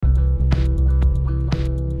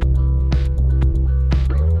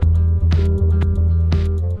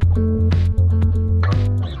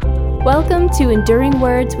Welcome to Enduring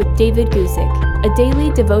Words with David Guzik, a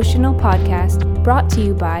daily devotional podcast brought to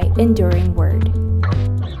you by Enduring Word.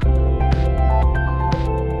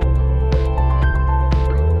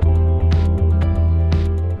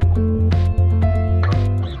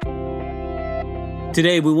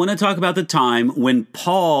 Today, we want to talk about the time when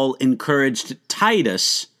Paul encouraged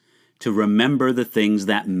Titus to remember the things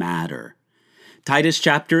that matter. Titus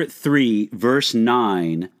chapter 3, verse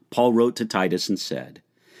 9, Paul wrote to Titus and said,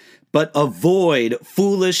 "But avoid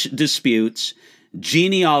foolish disputes,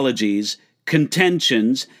 genealogies,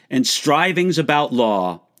 contentions, and strivings about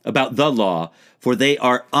the law, for they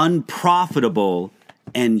are unprofitable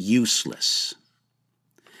and useless."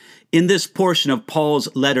 In this portion of Paul's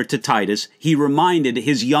letter to Titus, he reminded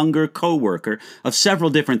his younger co-worker of several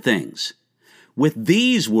different things. With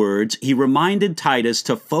these words, he reminded Titus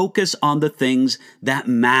to focus on the things that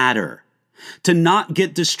matter, to not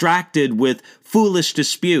get distracted with foolish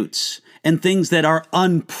disputes and things that are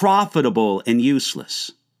unprofitable and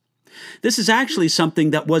useless. This is actually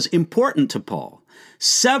something that was important to Paul.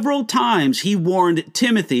 Several times he warned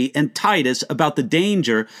Timothy and Titus about the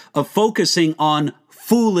danger of focusing on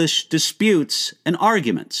foolish disputes and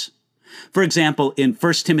arguments. For example, in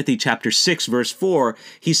 1 Timothy chapter 6, verse 4,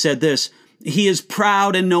 he said this, "He is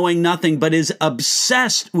proud and knowing nothing, but is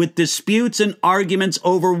obsessed with disputes and arguments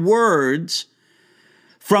over words,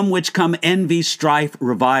 from which come envy, strife,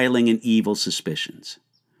 reviling, and evil suspicions."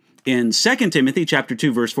 In 2 Timothy chapter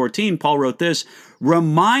 2, verse 14, Paul wrote this,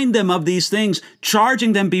 "Remind them of these things,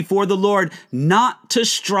 charging them before the Lord not to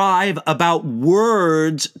strive about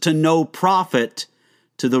words to no profit,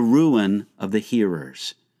 to the ruin of the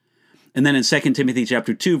hearers." And then in 2 Timothy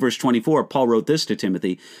chapter 2, verse 24, Paul wrote this to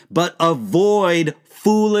Timothy, "But avoid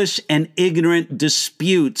foolish and ignorant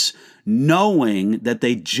disputes, knowing that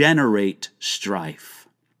they generate strife."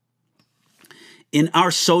 In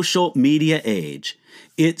our social media age,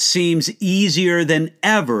 it seems easier than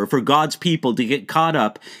ever for God's people to get caught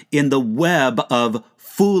up in the web of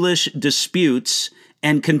foolish disputes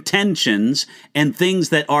and contentions and things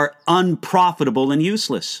that are unprofitable and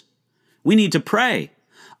useless. We need to pray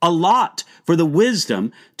a lot for the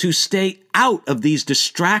wisdom to stay out of these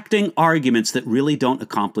distracting arguments that really don't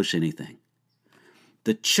accomplish anything.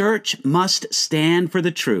 The church must stand for the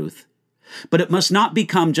truth, but it must not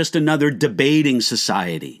become just another debating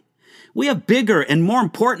society. We have bigger and more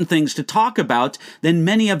important things to talk about than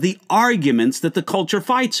many of the arguments that the culture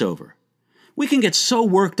fights over. We can get so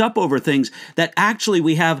worked up over things that actually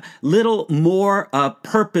we have little more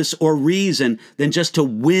purpose or reason than just to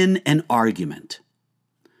win an argument.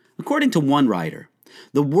 According to one writer,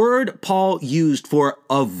 the word Paul used for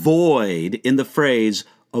avoid in the phrase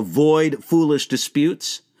avoid foolish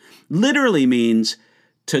disputes literally means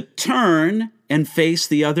to turn and face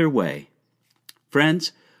the other way.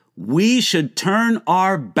 Friends, we should turn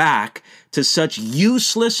our back to such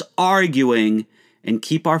useless arguing and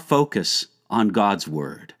keep our focus on God's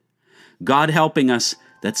word. God helping us,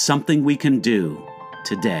 that's something we can do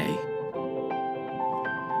today.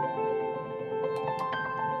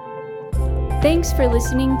 Thanks for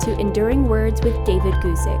listening to Enduring Words with David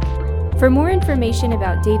Guzik. For more information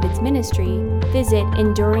about David's ministry, visit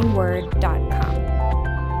enduringword.com.